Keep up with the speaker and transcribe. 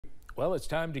Well, it's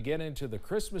time to get into the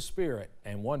Christmas spirit,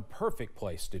 and one perfect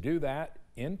place to do that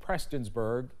in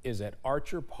Prestonsburg is at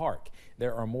Archer Park.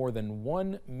 There are more than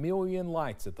 1 million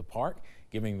lights at the park,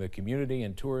 giving the community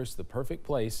and tourists the perfect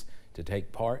place to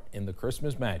take part in the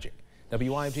Christmas magic.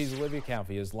 WYMT's Olivia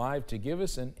Calfee is live to give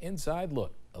us an inside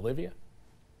look. Olivia?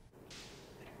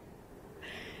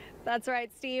 That's right,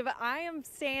 Steve. I am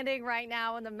standing right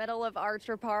now in the middle of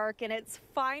Archer Park, and it's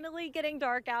finally getting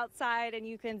dark outside, and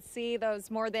you can see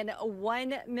those more than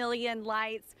 1 million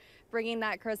lights bringing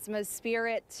that Christmas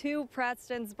spirit to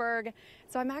Prestonsburg.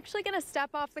 So I'm actually going to step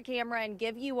off the camera and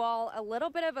give you all a little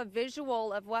bit of a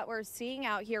visual of what we're seeing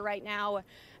out here right now. I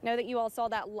know that you all saw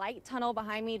that light tunnel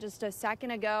behind me just a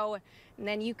second ago, and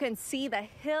then you can see the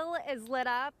hill is lit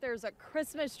up. There's a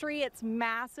Christmas tree. It's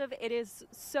massive. It is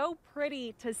so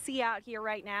pretty to see out here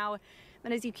right now.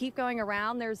 And as you keep going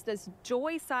around, there's this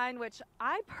joy sign, which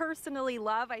I personally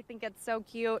love. I think it's so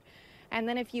cute. And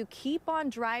then if you keep on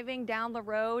driving down the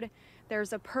road,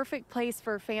 there's a perfect place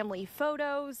for family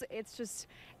photos. It's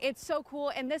so cool.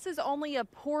 And this is only a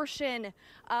portion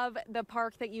of the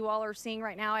park that you all are seeing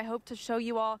right now. I hope to show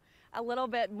you all a little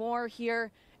bit more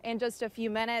here in just a few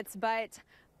minutes, but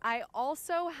I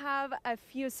also have a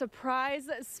few surprise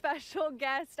special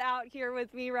guests out here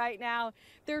with me right now.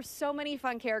 There's so many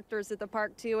fun characters at the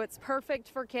park too. It's perfect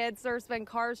for kids. There's been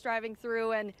cars driving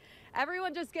through and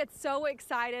everyone just gets so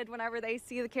excited whenever they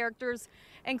see the characters,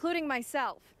 including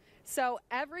myself. So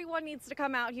everyone needs to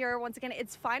come out here. Once again,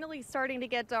 it's finally starting to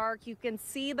get dark. You can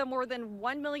see the more than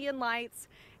 1 million lights.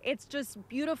 It's just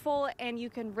beautiful and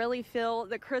you can really feel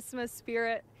the Christmas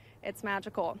spirit. It's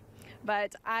magical.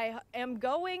 But I am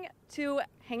going to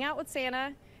hang out with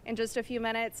Santa in just a few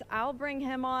minutes. I'll bring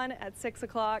him on at 6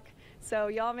 o'clock. So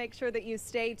y'all make sure that you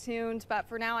stay tuned. But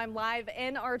for now, I'm live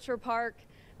in Archer Park.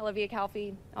 Olivia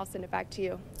Calfee, I'll send it back to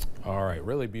you. All right,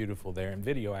 really beautiful there, and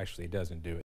video actually doesn't do it.